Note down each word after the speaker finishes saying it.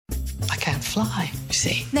fly, you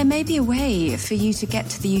see. There may be a way for you to get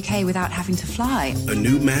to the UK without having to fly. A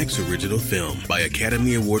new Max original film by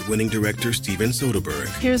Academy Award-winning director Steven Soderbergh.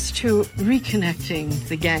 Here's to reconnecting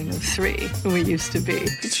the gang of three who we used to be.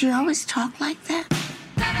 Did she always talk like that?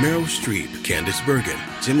 Meryl Streep, Candice Bergen,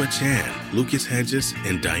 Gemma Chan, Lucas Hedges,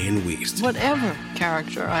 and Diane Wiest. Whatever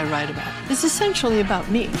character I write about is essentially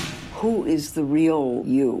about me. Who is the real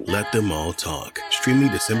you? Let Them All Talk. Streaming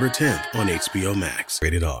December 10th on HBO Max.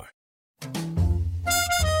 Rated R.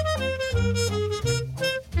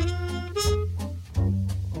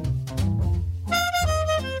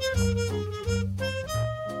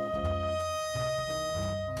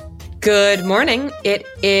 Good morning. It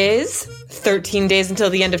is 13 days until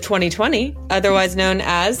the end of 2020, otherwise known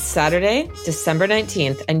as Saturday, December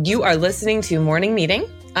 19th, and you are listening to Morning Meeting.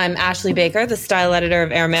 I'm Ashley Baker, the style editor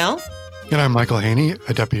of Airmail. And I'm Michael Haney,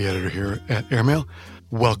 a deputy editor here at Airmail.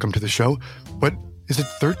 Welcome to the show. But is it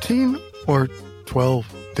 13 or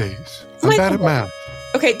 12 days? I'm bad at math.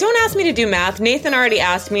 Okay, don't ask me to do math. Nathan already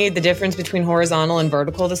asked me the difference between horizontal and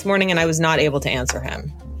vertical this morning, and I was not able to answer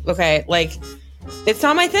him. Okay, like, it's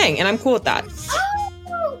not my thing, and I'm cool with that.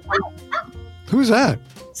 Who's that?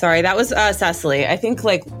 Sorry, that was Cecily. I think,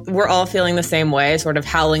 like, we're all feeling the same way, sort of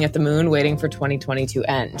howling at the moon, waiting for 2020 to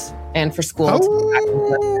end and for school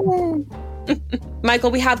to be back.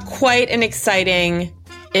 Michael, we have quite an exciting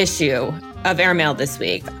issue of Airmail this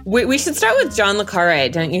week. We should start with John le Carre,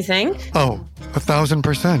 don't you think? Oh,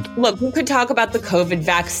 1,000%. Look, we could talk about the COVID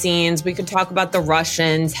vaccines. We could talk about the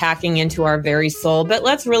Russians hacking into our very soul. But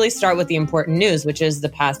let's really start with the important news, which is the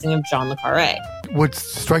passing of John le Carre. What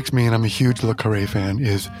strikes me, and I'm a huge le Carre fan,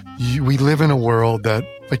 is we live in a world that,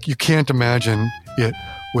 like, you can't imagine it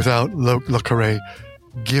without le Carre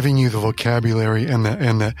giving you the vocabulary and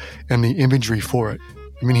the imagery for it.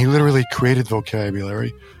 I mean, he literally created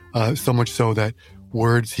vocabulary, so much so that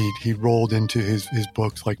words he rolled into his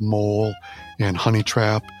books like mole and honey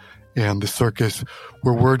trap and the circus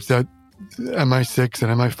were words that MI6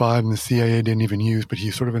 and MI5 and the CIA didn't even use, but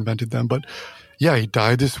he sort of invented them. But yeah, he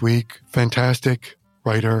died this week. Fantastic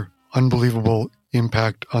writer, unbelievable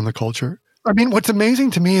impact on the culture. I mean, what's amazing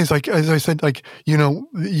to me is, like, as I said, like, you know,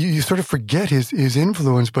 you sort of forget his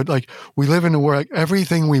influence, but, like, we live in a world, like,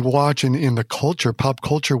 everything we watch in the culture, pop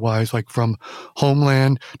culture wise, like from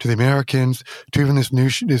Homeland to The Americans to even this new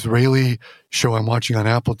Israeli show I'm watching on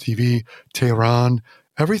Apple TV, Tehran,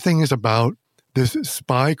 everything is about this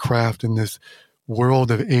spy craft and this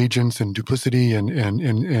world of agents and duplicity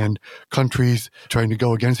and countries trying to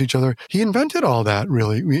go against each other. He invented all that,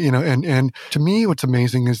 really, you know, and to me, what's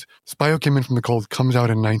amazing is Spy Who Came In From the Cold comes out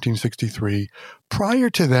in 1963. Prior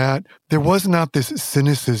to that, there was not this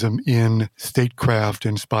cynicism in statecraft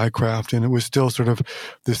and spycraft, and it was still sort of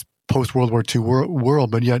this post-World War II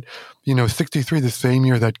world, but yet, you know, 63, the same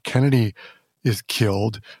year that Kennedy is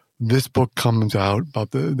killed, this book comes out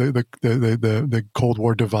about the Cold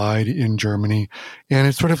War divide in Germany, and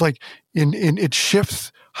it's sort of like it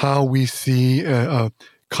shifts how we see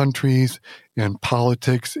countries and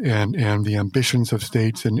politics and the ambitions of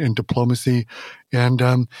states and diplomacy,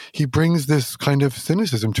 and he brings this kind of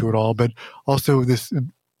cynicism to it all, but also this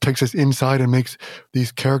takes us inside and makes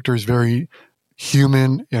these characters very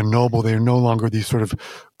human and noble. They are no longer these sort of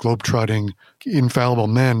globetrotting, infallible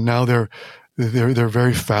men. Now they're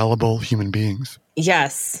very fallible human beings.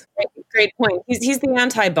 Yes. Great point. He's the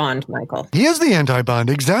anti-Bond, Michael. He is the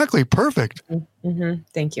anti-Bond. Exactly. Perfect. Mm-hmm.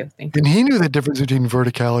 Thank you. And he knew the difference between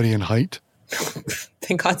verticality and height.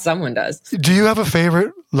 Thank God someone does. Do you have a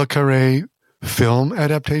favorite le Carre film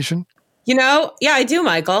adaptation? You know, yeah, I do,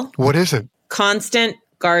 Michael. What is it? Constant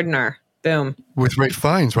Gardener. Boom. With Ralph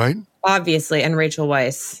Fiennes, right? Obviously. And Rachel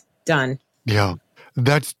Weisz. Done. Yeah.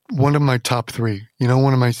 That's one of my top three. You know,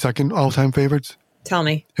 one of my second all-time favorites? Tell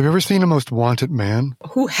me. Have you ever seen A Most Wanted Man?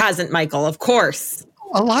 Who hasn't, Michael? Of course.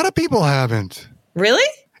 A lot of people haven't. Really?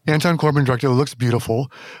 Anton Corbijn directed. It looks beautiful,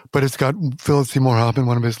 but it's got Philip Seymour Hoffman,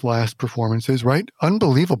 one of his last performances, right?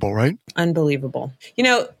 Unbelievable, right? Unbelievable. You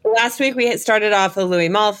know, last week we had started off the Louis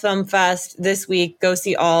Malle Film Fest. This week, go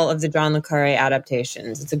see all of the John le Carre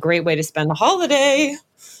adaptations. It's a great way to spend the holiday.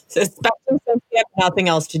 Especially since we have nothing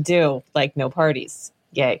else to do, like no parties.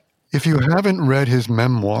 Yay. If you haven't read his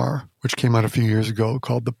memoir, which came out a few years ago,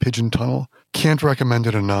 called The Pigeon Tunnel, can't recommend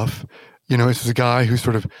it enough. You know, it's a guy who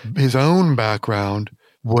sort of, his own background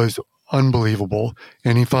was unbelievable.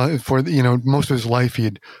 And he thought, for, you know, most of his life, he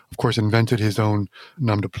had, of course, invented his own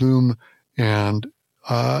nom de plume. And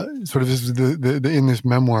sort of this is in this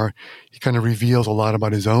memoir, he kind of reveals a lot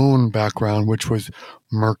about his own background, which was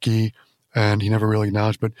murky, and he never really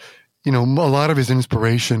acknowledged. But, you know, a lot of his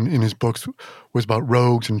inspiration in his books was about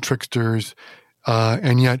rogues and tricksters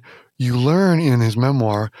And yet you learn in his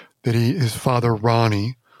memoir that his father,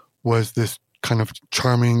 Ronnie, was this kind of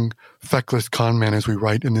charming, feckless con man, as we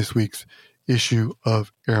write in this week's issue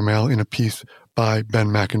of Airmail in a piece by Ben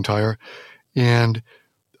McIntyre, and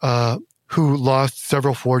who lost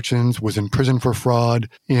several fortunes, was in prison for fraud.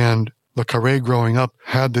 And Le Carré, growing up,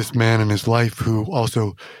 had this man in his life who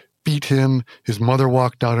also beat him. His mother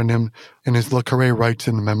walked out on him. And as Le Carré writes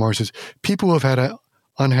in the memoirs, says, people who have had an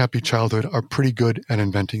unhappy childhood are pretty good at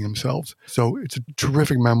inventing themselves. So it's a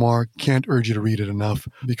terrific memoir. Can't urge you to read it enough,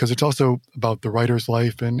 because it's also about the writer's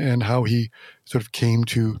life and how he sort of came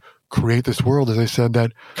to create this world, as I said,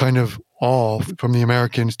 that kind of all, from the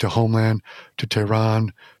Americans to Homeland to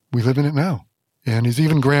Tehran, we live in it now. And as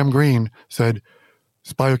even Graham Greene said,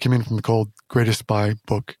 Spy Who Came In From the Cold, greatest spy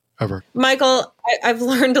book ever. Michael, I've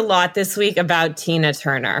learned a lot this week about Tina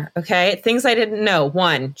Turner, okay? Things I didn't know.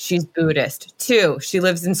 1, she's Buddhist. 2, she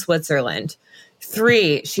lives in Switzerland.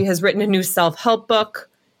 3, she has written a new self-help book.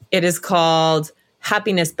 It is called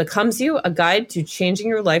Happiness Becomes You, a guide to changing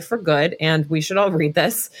your life for good. And we should all read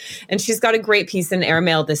this. And she's got a great piece in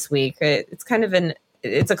Airmail this week. It's kind of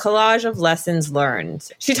it's a collage of lessons learned.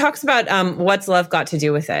 She talks about what's love got to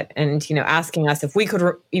do with it, and asking us if we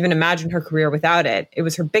could even imagine her career without it. It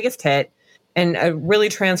was her biggest hit and a really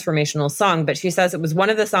transformational song. But she says it was one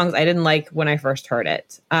of the songs I didn't like when I first heard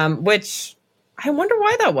it, which I wonder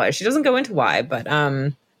why that was. She doesn't go into why, but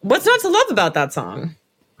what's not to love about that song?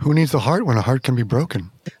 Who needs a heart when a heart can be broken?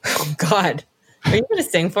 Oh, God. Are you going to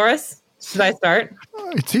sing for us? Should I start?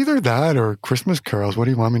 It's either that or Christmas carols. What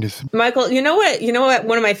do you want me to say? Michael, you know what?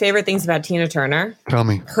 One of my favorite things about Tina Turner? Tell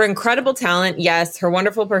me. Her incredible talent, yes. Her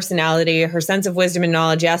wonderful personality, her sense of wisdom and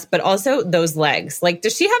knowledge, yes. But also those legs. Like,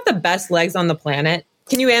 does she have the best legs on the planet?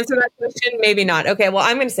 Can you answer that question? Maybe not. Okay, well,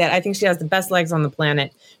 I'm going to say it. I think she has the best legs on the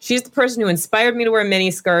planet. She's the person who inspired me to wear mini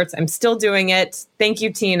skirts. I'm still doing it. Thank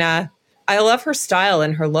you, Tina. I love her style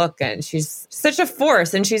and her look, and she's such a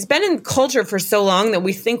force. And she's been in culture for so long that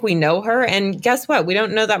we think we know her. And guess what? We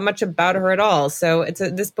don't know that much about her at all. So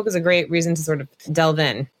this book is a great reason to sort of delve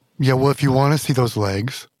in. Yeah, well, if you want to see those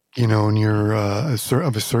legs, and you're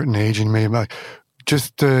of a certain age, and maybe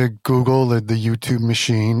just Google the YouTube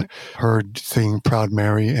machine, her saying "Proud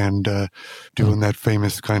Mary" and doing that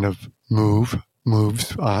famous kind of moves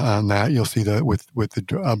on that. You'll see that with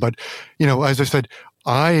the. But as I said,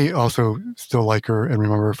 I also still like her and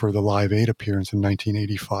remember her for the Live Aid appearance in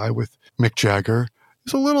 1985 with Mick Jagger.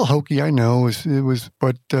 It's a little hokey, I know.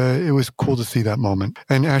 But it was cool to see that moment.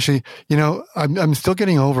 And actually, I'm still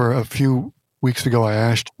getting over. A few weeks ago, I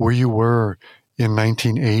asked where you were in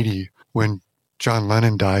 1980 when John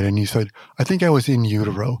Lennon died, and you said, I think I was in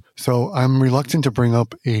utero. So I'm reluctant to bring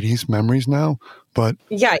up 80s memories now, but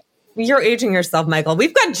yeah. You're aging yourself, Michael.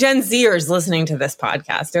 We've got Gen Zers listening to this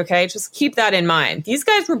podcast, okay? Just keep that in mind. These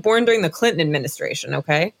guys were born during the Clinton administration,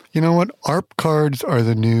 okay? You know what? ARP cards are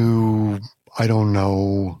the new, I don't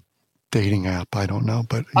know, dating app. I don't know,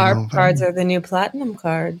 but ARP cards are the new platinum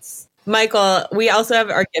cards. Michael, we also have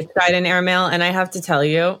our gift guide in Airmail, and I have to tell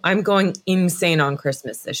you, I'm going insane on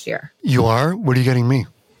Christmas this year. You are? What are you getting me?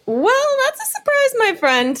 Well, that's a surprise, my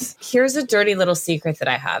friend. Here's a dirty little secret that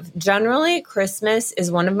I have. Generally, Christmas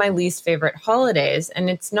is one of my least favorite holidays, and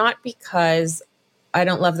it's not because I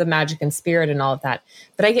don't love the magic and spirit and all of that,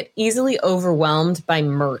 but I get easily overwhelmed by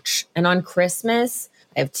merch. And on Christmas,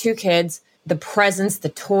 I have 2 kids. The presents, the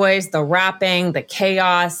toys, the wrapping, the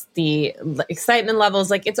chaos, the excitement levels,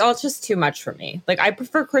 like it's all just too much for me. Like I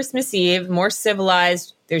prefer Christmas Eve, more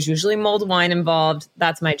civilized. There's usually mulled wine involved.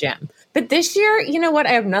 That's my jam. But this year, you know what?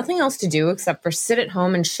 I have nothing else to do except for sit at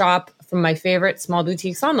home and shop from my favorite small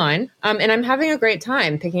boutiques online. And I'm having a great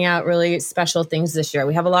time picking out really special things this year.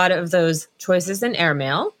 We have a lot of those choices in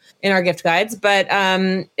Airmail in our gift guides, but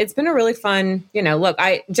it's been a really fun, look,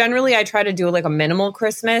 I try to do like a minimal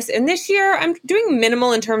Christmas. And this year I'm doing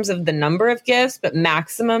minimal in terms of the number of gifts, but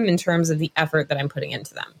maximum in terms of the effort that I'm putting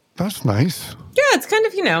into them. That's nice. Yeah, it's kind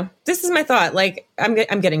of, this is my thought. Like I'm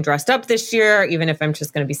getting dressed up this year, even if I'm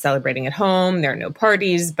just going to be celebrating at home. There are no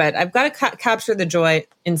parties, but I've got to capture the joy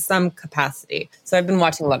in some capacity. So I've been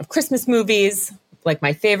watching a lot of Christmas movies, like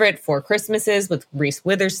my favorite, 4 Christmases with Reese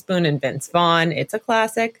Witherspoon and Vince Vaughn. It's a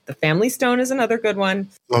classic. The Family Stone is another good one.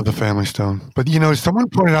 Love The Family Stone. But, someone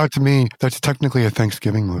pointed out to me that's technically a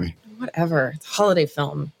Thanksgiving movie. Whatever. It's a holiday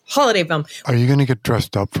film. Are you going to get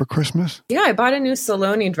dressed up for Christmas? Yeah, I bought a new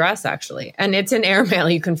Saloni dress, actually. And it's in Airmail.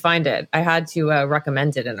 You can find it. I had to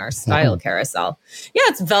recommend it in our style carousel. Yeah,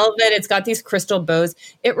 it's velvet. It's got these crystal bows.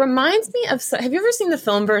 It reminds me of... Have you ever seen the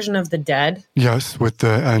film version of The Dead? Yes, with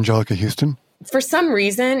Angelica Houston. For some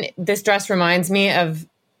reason, this dress reminds me of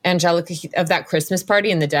Angelica of that Christmas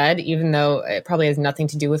Party in the Dead, even though it probably has nothing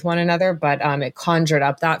to do with one another, but it conjured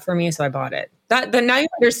up that for me, so I bought it. But now you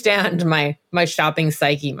understand my shopping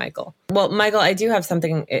psyche, Michael. Well, Michael, I do have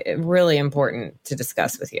something really important to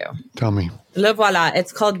discuss with you. Tell me. Le voilà.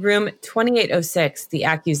 It's called Room 2806, The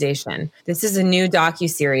Accusation. This is a new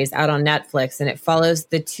docuseries out on Netflix, and it follows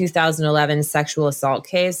the 2011 sexual assault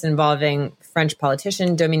case involving French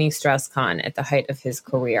politician Dominique Strauss-Kahn at the height of his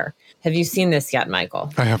career. Have you seen this yet,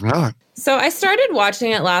 Michael? I have not. So I started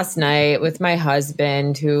watching it last night with my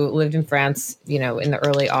husband, who lived in France, in the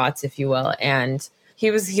early aughts, if you will. And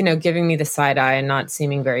he was, giving me the side eye and not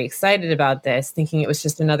seeming very excited about this, thinking it was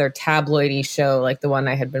just another tabloidy show like the one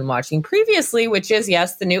I had been watching previously, which is,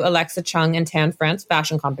 yes, the new Alexa Chung and Tan France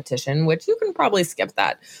fashion competition, which you can probably skip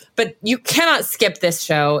that. But you cannot skip this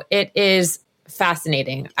show. It is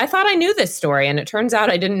fascinating. I thought I knew this story, and it turns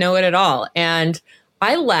out I didn't know it at all. And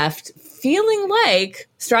I left feeling like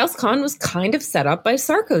Strauss-Kahn was kind of set up by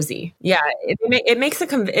Sarkozy. Yeah, it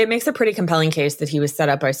makes a pretty compelling case that he was set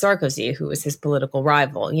up by Sarkozy, who was his political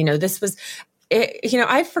rival.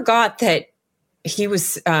 I forgot that he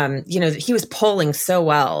was, he was polling so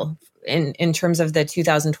well in terms of the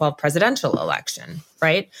 2012 presidential election,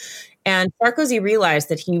 right? And Sarkozy realized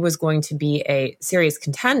that he was going to be a serious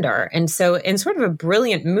contender. And so in sort of a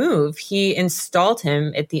brilliant move, he installed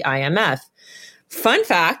him at the IMF. Fun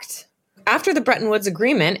fact, after the Bretton Woods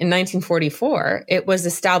Agreement in 1944, it was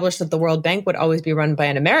established that the World Bank would always be run by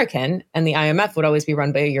an American and the IMF would always be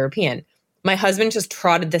run by a European. My husband just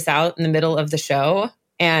trotted this out in the middle of the show,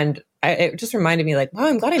 and it just reminded me, like, wow,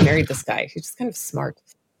 I'm glad I married this guy. He's just kind of smart.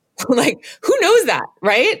 Like, who knows that,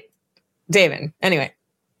 right? David. Anyway,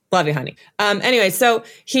 love you, honey. So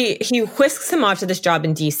he whisks him off to this job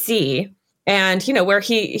in DC. And, where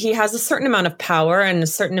he has a certain amount of power and a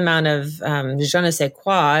certain amount of je ne sais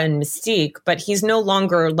quoi and mystique, but he's no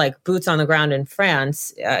longer like boots on the ground in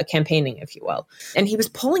France, campaigning, if you will. And he was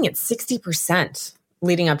polling at 60%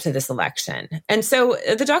 leading up to this election. And so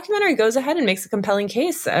the documentary goes ahead and makes a compelling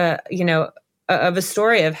case, of a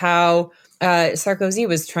story of how Sarkozy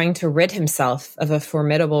was trying to rid himself of a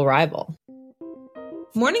formidable rival.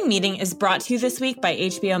 Morning Meeting is brought to you this week by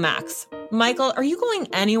HBO Max. Michael, are you going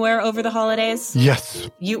anywhere over the holidays? Yes.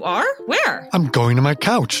 You are? Where? I'm going to my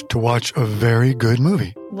couch to watch a very good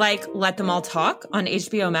movie. Like Let Them All Talk on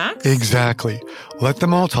HBO Max? Exactly. Let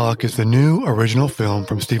Them All Talk is the new original film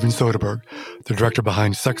from Steven Soderbergh, the director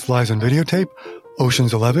behind Sex, Lies, and Videotape,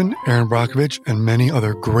 Ocean's 11, Aaron Brockovich, and many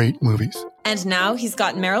other great movies. And now he's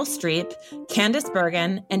got Meryl Streep, Candice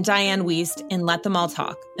Bergen, and Diane Wiest in Let Them All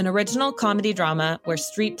Talk, an original comedy drama where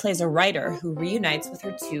Streep plays a writer who reunites with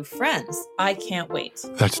her two friends. I can't wait.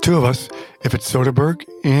 That's two of us. If it's Soderbergh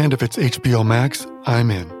and if it's HBO Max, I'm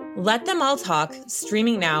in. Let Them All Talk,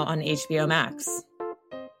 streaming now on HBO Max.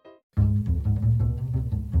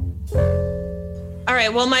 All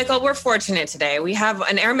right, well, Michael, we're fortunate today. We have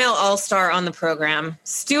an Airmail All-Star on the program,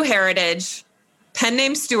 Stu Heritage, pen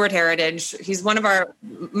name Stuart Heritage. He's one of our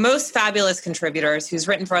most fabulous contributors who's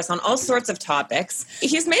written for us on all sorts of topics.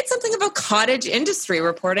 He's made something of a cottage industry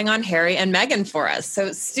reporting on Harry and Meghan for us.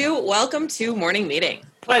 So, Stu, welcome to Morning Meeting.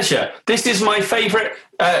 Pleasure. This is my favorite,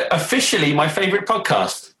 officially my favorite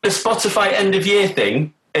podcast. The Spotify end of year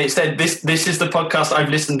thing, it said this is the podcast I've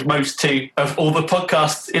listened most to of all the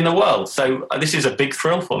podcasts in the world. So this is a big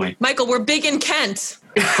thrill for me. Michael, we're big in Kent.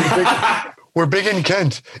 We're big in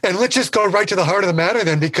Kent. And let's just go right to the heart of the matter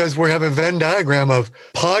then, because we have a Venn diagram of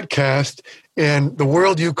podcast and the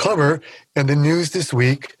world you cover and the news this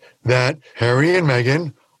week that Harry and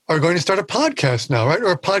Meghan are going to start a podcast now, right?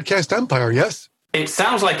 Or a podcast empire, yes? It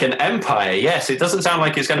sounds like an empire, yes. It doesn't sound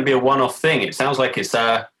like it's going to be a one-off thing. It sounds like it's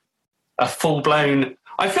a full-blown...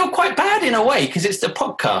 I feel quite bad in a way because it's a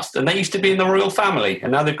podcast and they used to be in the royal family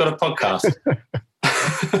and now they've got a podcast.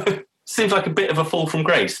 Seems like a bit of a fall from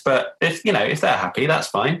grace, but if they're happy, that's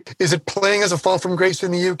fine. Is it playing as a fall from grace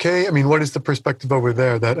in the UK? I mean, what is the perspective over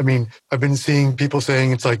there? I've been seeing people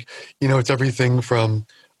saying it's like, it's everything from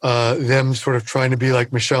them sort of trying to be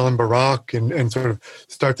like Michelle and Barack and sort of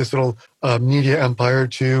start this little media empire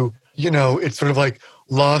to, it's sort of like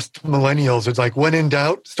lost millennials. It's like, when in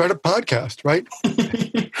doubt, start a podcast, right?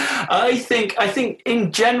 I think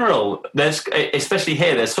in general, there's, especially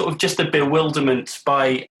here, there's sort of just a bewilderment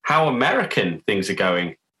by how American things are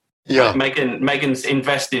going. Yeah. Like Meghan's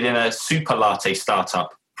invested in a super latte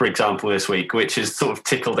startup, for example, this week, which has sort of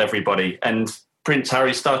tickled everybody. And Prince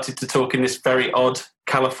Harry started to talk in this very odd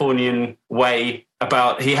Californian way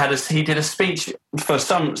about, he did a speech for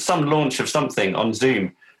some launch of something on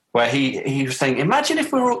Zoom where he was saying, imagine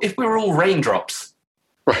if we were all raindrops,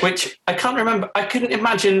 right. Which I can't remember. I couldn't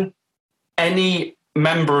imagine any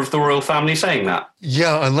member of the royal family saying that.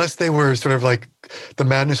 Yeah, unless they were sort of like the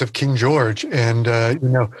madness of King George and had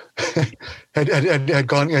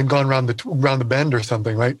gone round the bend or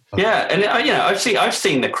something, right? Yeah, and I've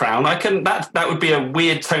seen The Crown. That would be a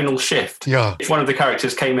weird tonal shift. Yeah, if one of the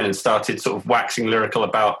characters came in and started sort of waxing lyrical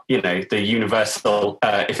about the universal.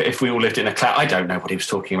 If we all lived in a cloud, I don't know what he was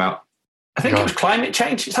talking about. I think it was climate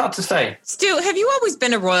change. It's hard to say. Stu, have you always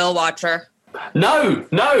been a royal watcher? No.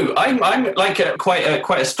 I'm like quite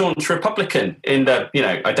a staunch Republican in the,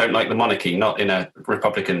 I don't like the monarchy, not in a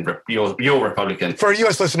Republican, you're Republican. For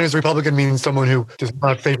US listeners, Republican means someone who does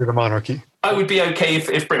not favor the monarchy. I would be okay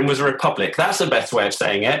if Britain was a republic. That's the best way of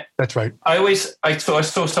saying it. That's right. I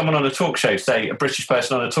saw someone on a talk show say, a British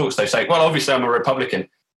person on a talk show say, well, obviously I'm a Republican.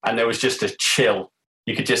 And there was just a chill.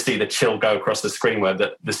 You could just see the chill go across the screen where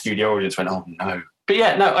the studio audience went, oh no. But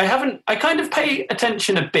yeah, no, I haven't, I kind of pay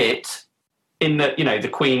attention a bit in that, the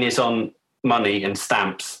Queen is on money and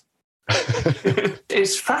stamps.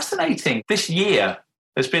 It's fascinating. This year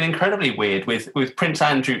has been incredibly weird with Prince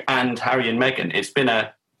Andrew and Harry and Meghan.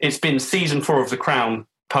 It's been season 4 of The Crown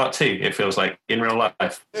part 2, it feels like, in real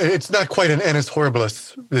life. It's not quite an annus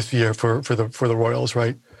horribilis this year for the royals,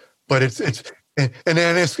 right? But it's an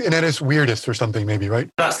annus weirdus or something maybe,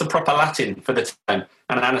 right? That's the proper Latin for the term,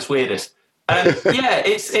 an annus weirdus. Yeah,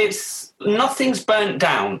 it's nothing's burnt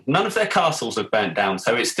down. None of their castles have burnt down,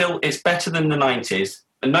 so it's better than the 90s.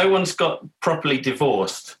 And no one's got properly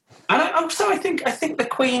divorced. And I think the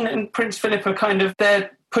Queen and Prince Philip are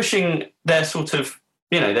they're pushing their sort of,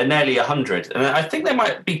 they're nearly 100, and I think they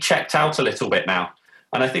might be checked out a little bit now.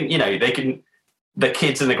 And I think the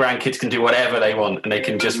kids and the grandkids can do whatever they want, and they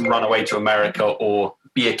can just run away to America or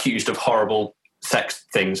be accused of horrible sex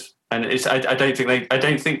things. And I don't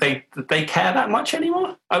think they care that much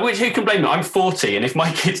anymore. Which, who can blame them? I'm 40, and if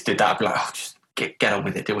my kids did that, I'd be like, oh, just get on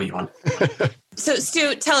with it, do what you want. So,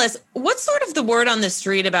 Stu, tell us, what's sort of the word on the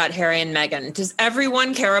street about Harry and Meghan? Does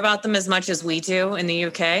everyone care about them as much as we do in the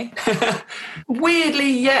UK? Weirdly,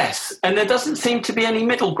 yes. And there doesn't seem to be any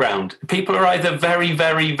middle ground. People are either very,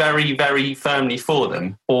 very, very, very firmly for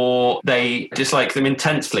them, or they dislike them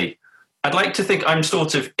intensely. I'd like to think I'm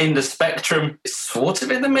sort of in the spectrum, sort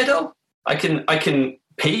of in the middle. I can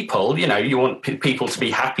people, you want people to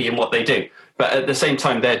be happy in what they do. But at the same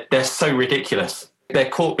time, they're so ridiculous. They're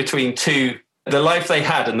caught between two, the life they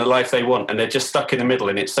had and the life they want, and they're just stuck in the middle,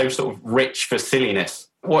 and it's so sort of rich for silliness.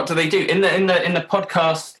 What do they do? In the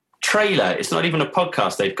podcast trailer, it's not even a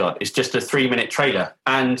podcast they've got, it's just a 3-minute trailer.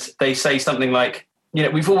 And they say something like,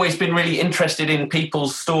 we've always been really interested in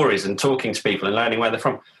people's stories and talking to people and learning where they're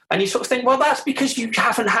from. And you sort of think, well, that's because you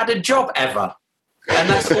haven't had a job ever. And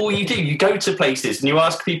that's all you do. You go to places and you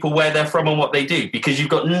ask people where they're from and what they do because you've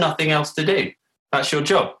got nothing else to do. That's your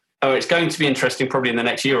job. Oh, it's going to be interesting probably in the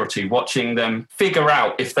next year or two, watching them figure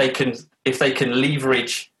out if they can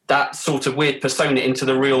leverage that sort of weird persona into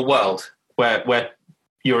the real world where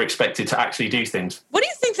you're expected to actually do things. What do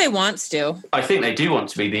you think they want, Stu? I think they do want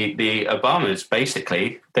to be the Obamas,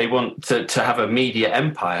 basically. They want to have a media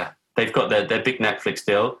empire. They've got their big Netflix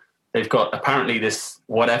deal. They've got apparently this,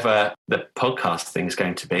 whatever the podcast thing's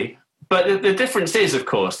going to be. But the difference is, of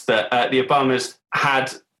course, that the Obamas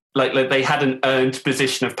had, they had an earned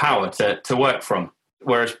position of power to work from,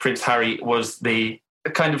 whereas Prince Harry was the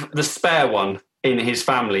kind of the spare one in his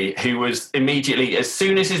family who was immediately, as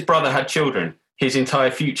soon as his brother had children, his entire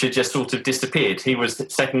future just sort of disappeared. He was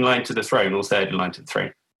second line to the throne or third in line to the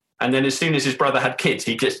throne. And then as soon as his brother had kids,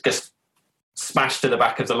 he just smashed to the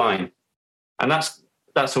back of the line. And that's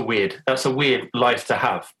a weird life to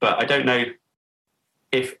have. But I don't know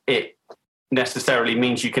if it necessarily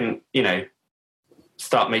means you can,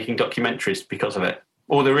 start making documentaries because of it.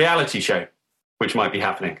 Or the reality show, which might be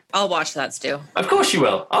happening. I'll watch that, Stu. Of course you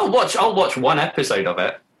will. I'll watch one episode of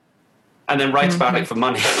it and then write about it for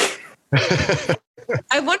money.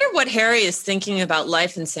 I wonder what Harry is thinking about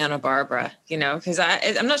life in Santa Barbara, because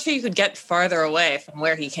I'm not sure you could get farther away from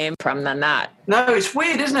where he came from than that. No, it's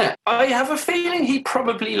weird, isn't it? I have a feeling he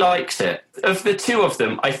probably likes it. Of the two of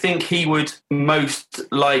them, I think he would most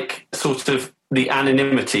like sort of the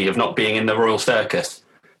anonymity of not being in the royal circus.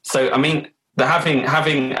 So, I mean,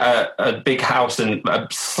 having a big house and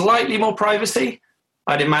slightly more privacy,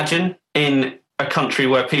 I'd imagine, in a country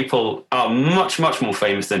where people are much, much more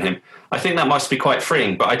famous than him. I think that must be quite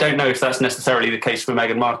freeing, but I don't know if that's necessarily the case for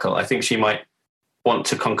Meghan Markle. I think she might want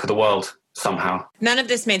to conquer the world somehow. None of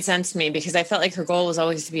this made sense to me because I felt like her goal was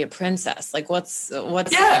always to be a princess. Like, what's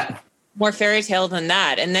more fairy tale than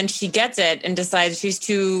that? And then she gets it and decides she's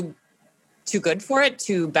too good for it,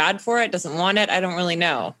 too bad for it, doesn't want it. I don't really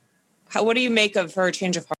know. What do you make of her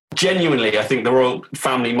change of heart? genuinely, I think the royal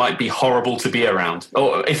family might be horrible to be around.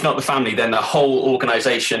 Or if not the family, then the whole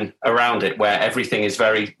organisation around it, where everything is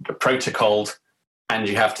very protocoled and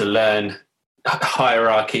you have to learn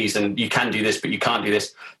hierarchies and you can do this, but you can't do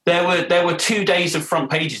this. There were 2 days of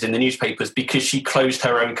front pages in the newspapers because she closed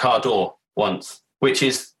her own car door once, which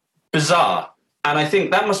is bizarre. And I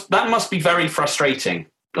think that must be very frustrating.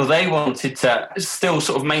 Well, they wanted to still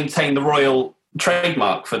sort of maintain the royal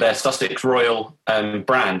trademark for their Sussex Royal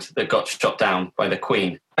brand that got shot down by the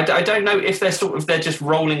Queen. I don't know if they're just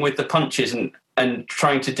rolling with the punches and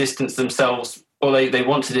trying to distance themselves, or they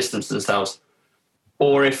want to distance themselves,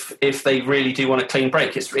 or if they really do want a clean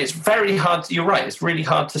break. It's very hard. You're right. It's really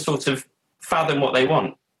hard to sort of fathom what they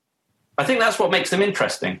want. I think that's what makes them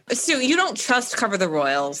interesting. Stu, you don't just cover the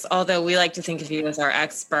royals, although we like to think of you as our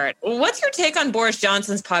expert. What's your take on Boris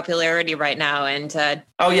Johnson's popularity right now? And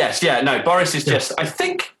Boris is I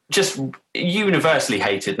think, just universally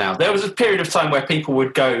hated now. There was a period of time where people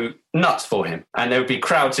would go nuts for him, and there would be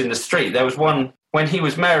crowds in the street. There was one when he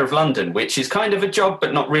was mayor of London, which is kind of a job,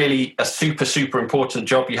 but not really a super, super important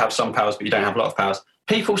job. You have some powers, but you don't have a lot of powers.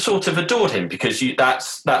 People sort of adored him because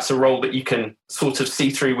that's a role that you can sort of see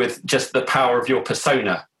through with just the power of your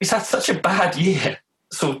persona. He's had such a bad year,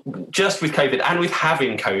 so just with COVID and with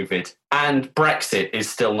having COVID, and Brexit is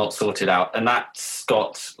still not sorted out. And that's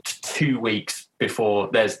got 2 weeks before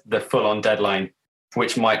there's the full-on deadline,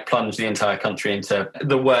 which might plunge the entire country into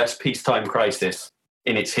the worst peacetime crisis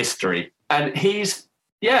in its history. And his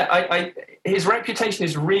reputation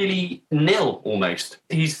is really nil almost.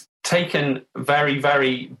 He's taken very,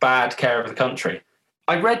 very bad care of the country.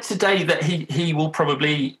 I read today that he will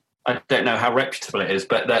probably, I don't know how reputable it is,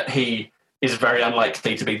 but that he is very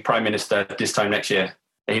unlikely to be Prime Minister this time next year.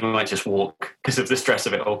 He might just walk because of the stress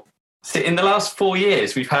of it all. So in the last 4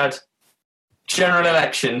 years, we've had general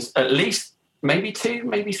elections, at least maybe 2,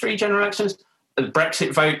 maybe 3 general elections, the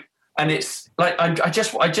Brexit vote, and it's like I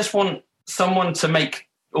just want someone to make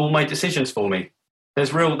all my decisions for me.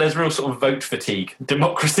 There's real sort of vote fatigue,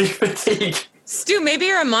 democracy fatigue. Stu, maybe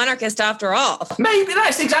you're a monarchist after all. Maybe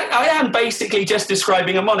that's exactly. I am basically just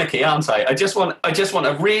describing a monarchy, aren't I? I just want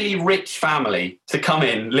a really rich family to come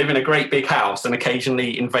in, live in a great big house, and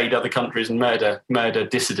occasionally invade other countries and murder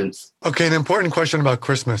dissidents. Okay, an important question about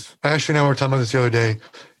Christmas. Ashley and I were talking about this the other day.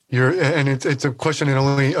 It's a question that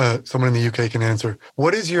only someone in the UK can answer.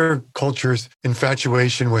 What is your culture's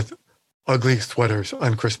infatuation with ugly sweaters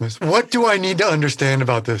on Christmas? What do I need to understand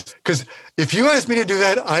about this? Because if you asked me to do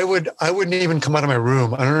that, I wouldn't even come out of my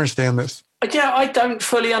room. I don't understand this. Yeah, I don't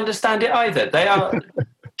fully understand it either. They are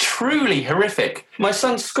truly horrific. My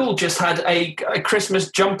son's school just had a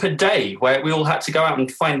Christmas jumper day where we all had to go out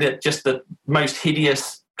and find the most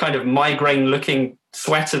hideous kind of migraine-looking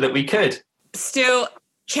sweater that we could. Stu,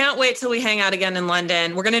 can't wait till we hang out again in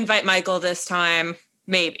London. We're going to invite Michael this time,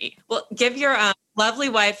 maybe. Well, give your lovely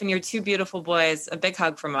wife and your 2 beautiful boys a big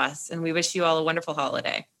hug from us, and we wish you all a wonderful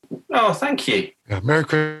holiday. Oh, thank you. Yeah, Merry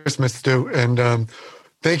Christmas, Stu, and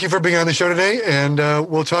thank you for being on the show today, and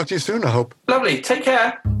we'll talk to you soon, I hope. Lovely. Take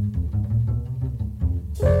care.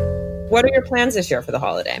 What are your plans this year for the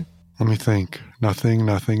holiday? Let me think. Nothing,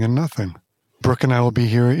 and nothing. Brooke and I will be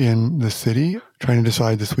here in the city trying to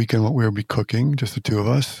decide this weekend what we'll be cooking, just the 2 of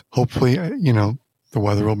us. Hopefully, the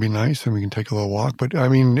weather will be nice and we can take a little walk. But I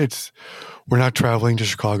mean, we're not traveling to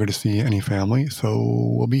Chicago to see any family,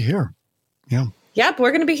 so we'll be here. Yeah. Yep,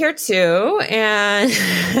 we're going to be here too.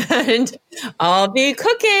 And I'll be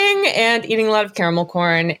cooking and eating a lot of caramel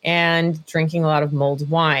corn and drinking a lot of mulled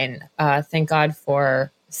wine. Thank God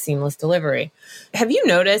for seamless delivery. Have you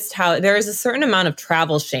noticed how there is a certain amount of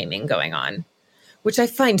travel shaming going on, which I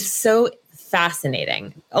find so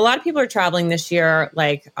fascinating? A lot of people are traveling this year.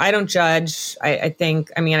 Like, I don't judge. I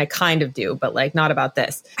kind of do, but like not about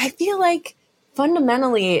this. I feel like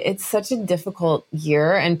fundamentally it's such a difficult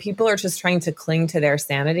year and people are just trying to cling to their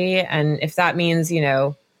sanity. And if that means,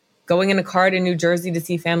 going in a car to New Jersey to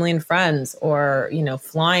see family and friends, or,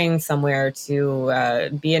 flying somewhere to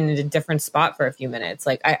be in a different spot for a few minutes.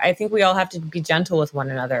 Like, I think we all have to be gentle with one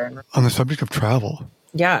another. On the subject of travel.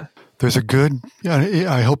 Yeah. There's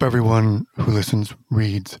I hope everyone who listens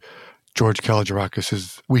reads George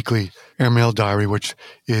Kalogerakis' weekly airmail diary, which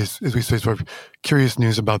is, as we say, sort of curious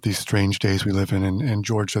news about these strange days we live in. And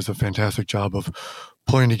George does a fantastic job of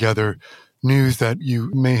pulling together news that you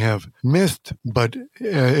may have missed, but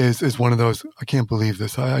is one of those, I can't believe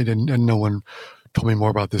this. I didn't, and no one told me more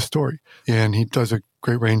about this story. And he does a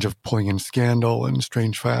great range of pulling in scandal and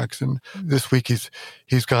strange facts. And this week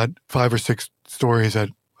he's got 5 or 6 stories that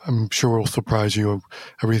I'm sure will surprise you.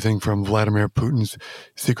 Everything from Vladimir Putin's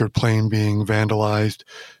secret plane being vandalized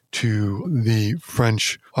to the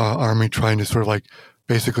French army trying to sort of like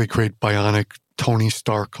basically create bionic Tony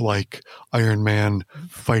Stark-like Iron Man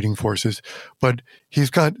fighting forces. But he's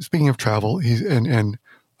got, speaking of travel, and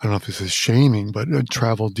I don't know if this is shaming, but a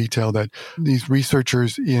travel detail that these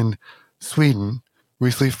researchers in Sweden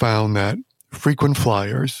recently found that frequent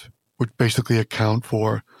flyers, which basically account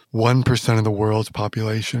for 1% of the world's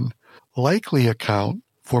population, likely account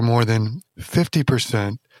for more than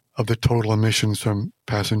 50% of the total emissions from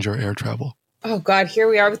passenger air travel. Oh God, here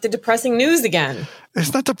we are with the depressing news again.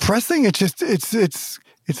 It's not depressing. It's just it's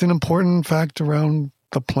an important fact around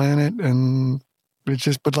the planet, and it's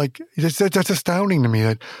just that's astounding to me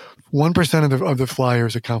that 1% of the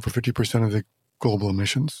flyers account for 50% of the global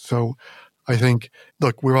emissions. So I think,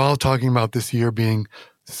 look, we're all talking about this year being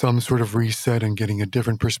some sort of reset and getting a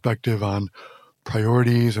different perspective on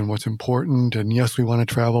priorities and what's important. And yes, we want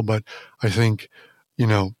to travel, but I think,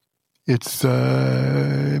 it's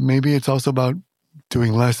maybe it's also about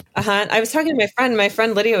doing less. I was talking to my friend. My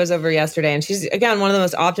friend Lydia was over yesterday, and she's, again, one of the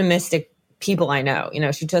most optimistic people I know.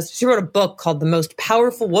 She wrote a book called The Most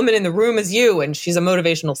Powerful Woman in the Room Is You, and she's a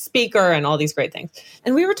motivational speaker and all these great things.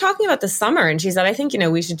 And we were talking about the summer, and she said, I think,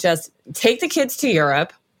 we should just take the kids to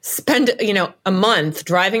Europe, spend, a month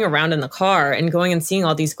driving around in the car and going and seeing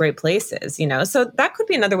all these great places, So that could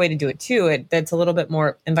be another way to do it too. That's a little bit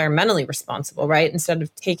more environmentally responsible, right? Instead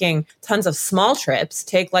of taking tons of small trips,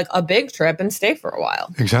 take like a big trip and stay for a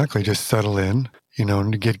while. Exactly. Just settle in,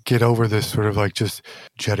 and get over this sort of like just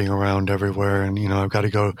jetting around everywhere. And, I've got to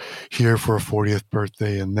go here for a 40th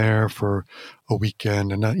birthday and there for a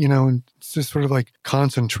weekend. And, and it's just sort of like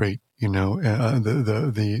concentrate,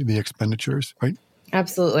 the expenditures, right?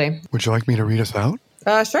 Absolutely. Would you like me to read us out?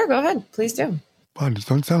 Sure, go ahead. Please do. Wow, just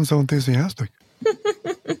don't sound so enthusiastic.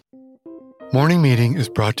 Morning Meeting is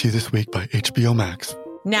brought to you this week by HBO Max.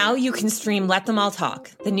 Now you can stream Let Them All Talk,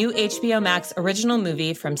 the new HBO Max original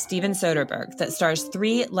movie from Steven Soderbergh that stars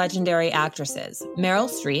 3 legendary actresses, Meryl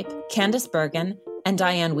Streep, Candice Bergen, and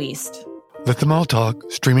Diane Wiest. Let Them All Talk,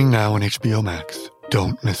 streaming now on HBO Max.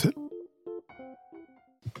 Don't miss it.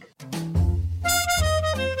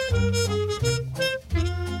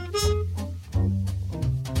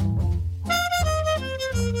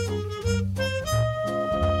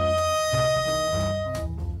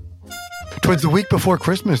 Twas the week before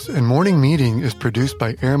Christmas, and Morning Meeting is produced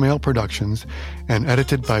by Airmail Productions and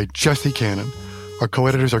edited by Jesse Cannon. Our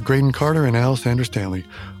co-editors are Graydon Carter and Alexander Stanley.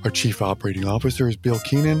 Our chief operating officer is Bill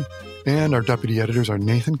Keenan, and our deputy editors are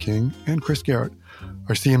Nathan King and Chris Garrett.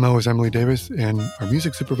 Our CMO is Emily Davis, and our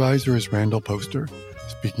music supervisor is Randall Poster.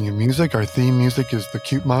 Speaking of music, our theme music is The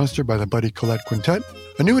Cute Monster by the Buddy Collette Quintet.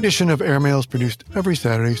 A new edition of Airmail is produced every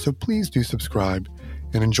Saturday, so please do subscribe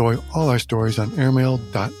and enjoy all our stories on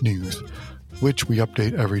airmail.news, which we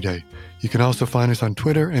update every day. You can also find us on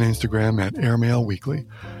Twitter and Instagram at Airmail Weekly.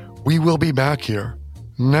 We will be back here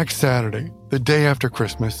next Saturday, the day after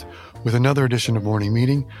Christmas, with another edition of Morning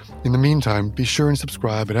Meeting. In the meantime, be sure and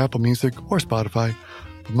subscribe at Apple Music or Spotify.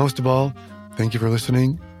 But most of all, thank you for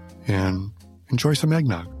listening and enjoy some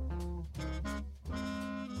eggnog.